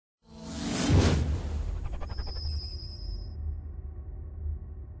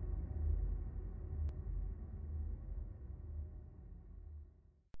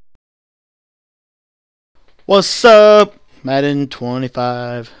What's up? Madden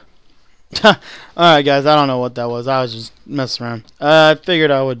 25. Alright guys, I don't know what that was. I was just messing around. I figured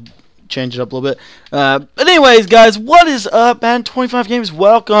I would change it up a little bit. But anyways guys, what is up, Madden 25 games?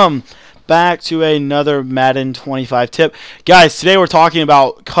 Welcome back to another Madden 25 tip. Guys, today we're talking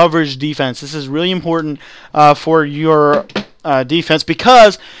about coverage defense. This is really important for your defense,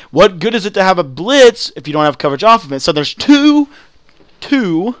 because what good is it to have a blitz if you don't have coverage off of it? So there's two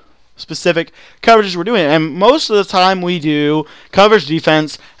specific coverages we're doing, and most of the time we do coverage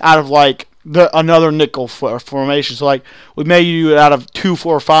defense out of like another nickel formation. So like we may do it out of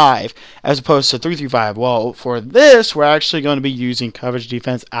 2-4-5 as opposed to 3-3-5. Well, for this we're actually going to be using coverage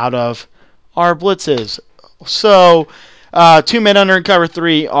defense out of our blitzes. So 2 men under and cover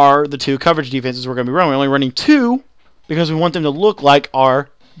 3 are the two coverage defenses we're going to be running. We're only running 2 because we want them to look like our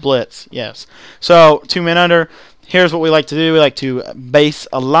blitz. Yes. So 2 men under. Here's what we like to do. We like to base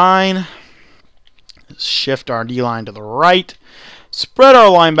a line, shift our D-line to the right, spread our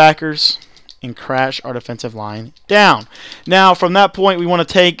linebackers, and crash our defensive line down. Now, from that point, we want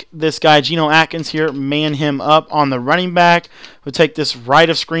to take this guy, Geno Atkins here, man him up on the running back. We'll take this right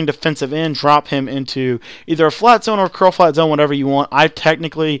of screen defensive end, drop him into either a flat zone or curl flat zone, whatever you want. I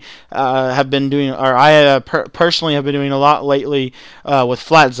technically have been doing, or I personally have been doing a lot lately with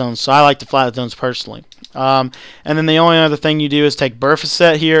flat zones, so I like the flat zones personally. And then the only other thing you do is take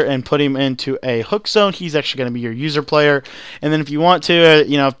Burfiset here and put him into a hook zone. He's actually going to be your user player. And then if you want to,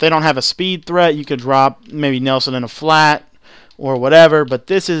 if they don't have a speed threat, you could drop maybe Nelson in a flat or whatever. But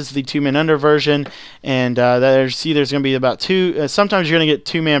this is the 2-man under version, and there's going to be about sometimes you're going to get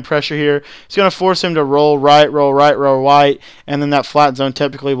 2-man pressure here. It's going to force him to roll right, roll right, and then that flat zone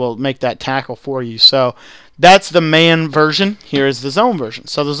typically will make that tackle for you. So that's the man version. Here is the zone version.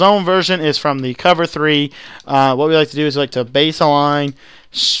 So the zone version is from the cover 3. What we like to do is we like to base a line,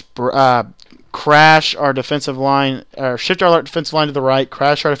 crash our defensive line, or shift our defensive line to the right,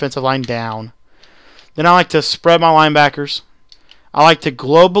 crash our defensive line down. Then I like to spread my linebackers. I like to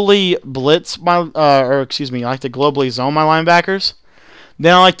globally blitz my, I like to globally zone my linebackers.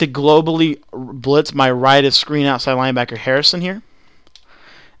 Then I like to globally blitz my right of screen outside linebacker Harrison here.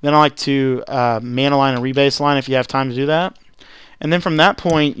 Then I like to man align and rebase line if you have time to do that. And then from that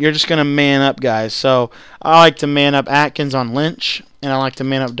point, you're just going to man up guys. So I like to man up Atkins on Lynch, and I like to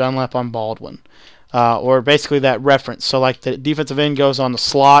man up Dunlap on Baldwin. Or basically that reference. So like the defensive end goes on the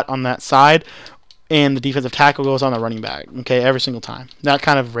slot on that side, and the defensive tackle goes on the running back. Okay, every single time. That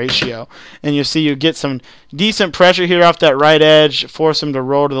kind of ratio. And you see you get some decent pressure here off that right edge, force him to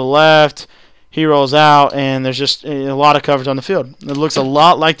roll to the left. He rolls out, and there's just a lot of coverage on the field. It looks a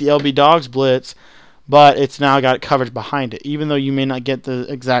lot like the LB Dogs blitz, but it's now got coverage behind it. Even though you may not get the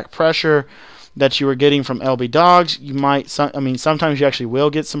exact pressure that you were getting from LB Dogs, you might. Sometimes you actually will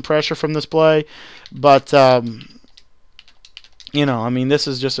get some pressure from this play, but this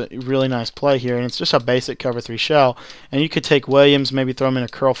is just a really nice play here, and it's just a basic cover 3 shell. And you could take Williams, maybe throw him in a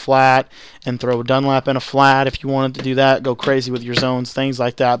curl flat, and throw Dunlap in a flat if you wanted to do that. Go crazy with your zones, things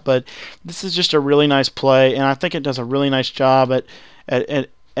like that. But this is just a really nice play, and I think it does a really nice job at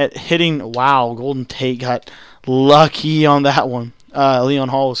hitting. Wow, Golden Tate got lucky on that one. Leon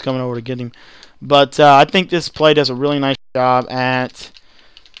Hall was coming over to get him. But I think this play does a really nice job at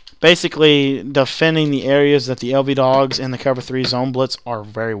basically defending the areas that the LV Dogs and the cover 3 zone blitz are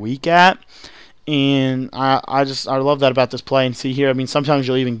very weak at. And I love that about this play. And see here, sometimes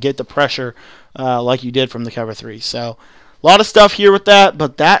you'll even get the pressure like you did from the cover 3. So a lot of stuff here with that,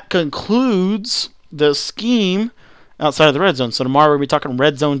 but that concludes the scheme outside of the red zone. So tomorrow we'll be talking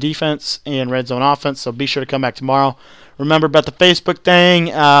red zone defense and red zone offense. So be sure to come back tomorrow. Remember about the Facebook thing.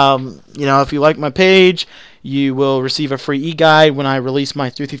 If you like my page, you will receive a free e-guide when I release my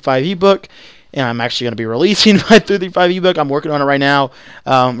 335 ebook. And I'm actually going to be releasing my 335 ebook. I'm working on it right now.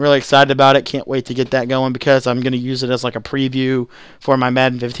 Really excited about it. Can't wait to get that going, because I'm going to use it as like a preview for my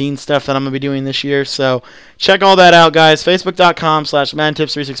Madden 15 stuff that I'm going to be doing this year. So check all that out, guys.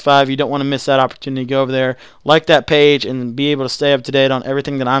 Facebook.com/MaddenTips365. You don't want to miss that opportunity. Go over there, like that page, and be able to stay up to date on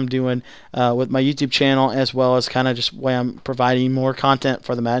everything that I'm doing with my YouTube channel, as well as kind of just way I'm providing more content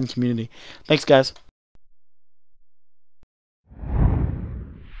for the Madden community. Thanks, guys.